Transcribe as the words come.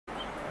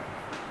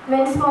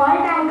When small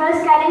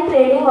tankers carrying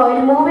trading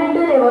oil move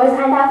into rivers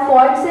and have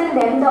faults in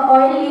them, the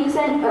oil leaks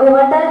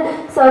over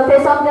the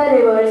surface of the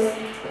rivers.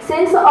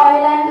 Since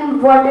oil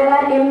and water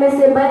are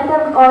immiscible,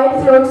 the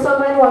oil floats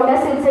over water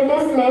since it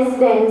is less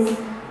dense.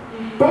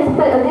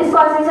 This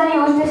causes a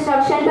huge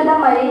destruction to the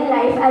marine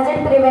life as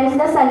it prevents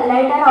the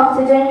sunlight and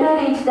oxygen to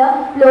reach the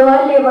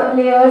lower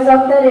layers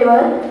of the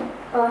river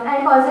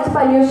and causes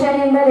pollution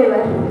in the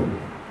river.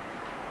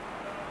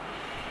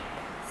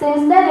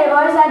 Since the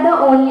rivers are the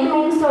only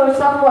main source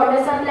of water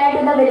supply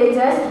to the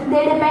villagers,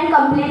 they depend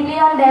completely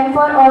on them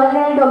for all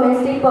their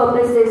domestic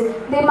purposes.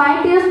 They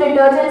might use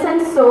detergents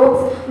and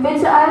soaps,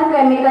 which are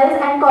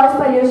chemicals and cause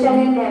pollution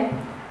in them.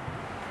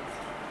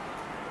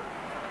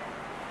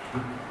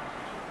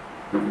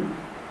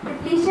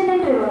 Depletion in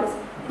rivers.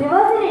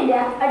 Rivers in India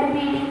are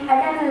depleting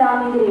at an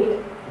alarming rate.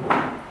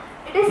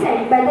 It is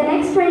said by the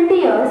next 20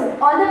 years,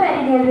 all the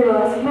perennial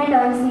rivers may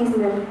turn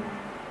seasonal.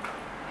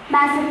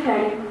 Massive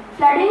flooding.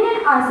 Flooding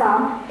in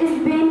Assam is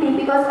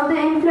mainly because of the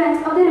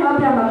influence of the river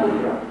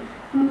Brahmaputra.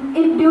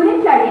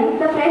 During flooding,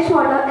 the fresh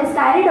water is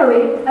carried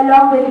away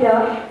along with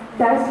dirt,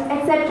 dust,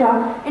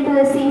 etc. into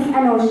the seas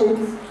and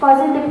oceans,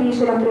 causing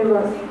depletion of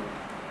rivers.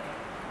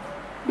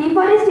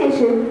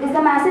 Deforestation is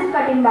the massive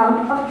cutting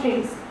down of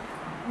trees.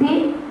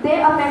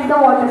 They affect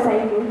the water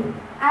cycle.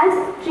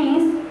 As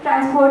trees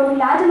transport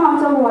large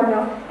amounts of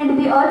water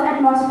into the Earth's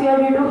atmosphere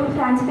due to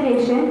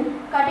transpiration,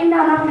 cutting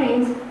down of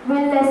trees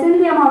will lessen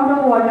the amount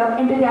of water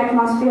into the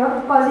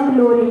atmosphere, causing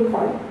low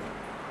rainfall.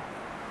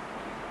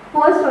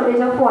 Poor storage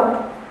of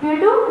water. Due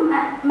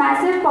to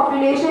massive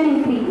population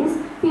increase,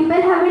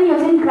 people have been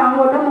using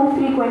groundwater more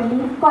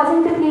frequently,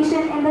 causing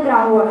depletion in the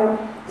groundwater.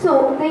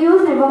 So, they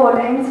use river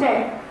water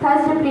instead,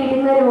 thus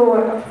depleting the river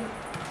water.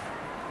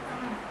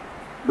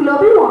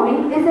 Global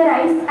warming is the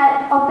rise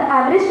of the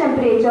average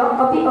temperature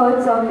of the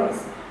Earth's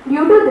surface.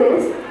 Due to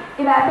this,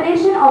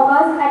 evaporation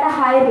occurs at a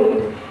high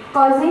rate,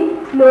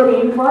 causing low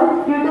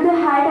rainfall due to the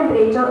high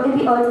temperature in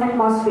the Earth's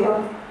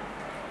atmosphere.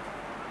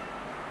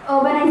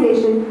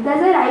 Urbanization. There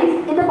is a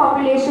rise in the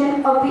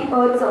population of the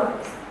Earth's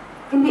surface.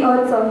 In the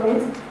Earth's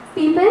surface,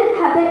 people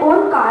have their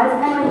own cars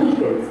and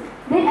vehicles.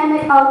 They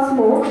emit out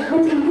smoke,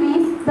 which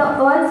increase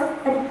the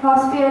Earth's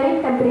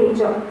atmospheric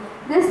temperature.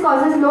 This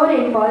causes low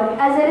rainfall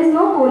as there is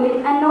no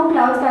cooling and no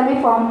clouds can be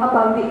formed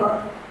above the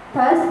Earth.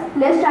 Thus,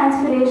 less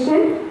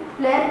transpiration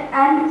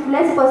and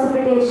less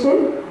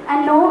precipitation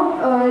and no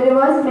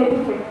rivers may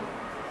be filled.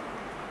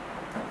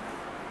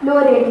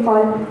 Low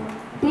rainfall.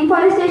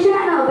 Deforestation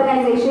and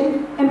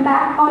urbanization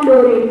impact on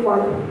low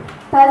rainfall.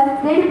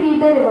 Thus, they deplete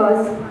the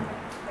rivers.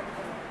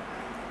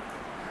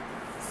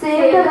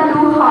 Save the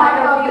blue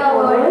heart of the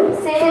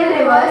world. Save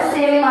rivers,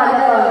 save Mother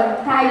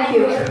Earth. Thank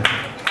you.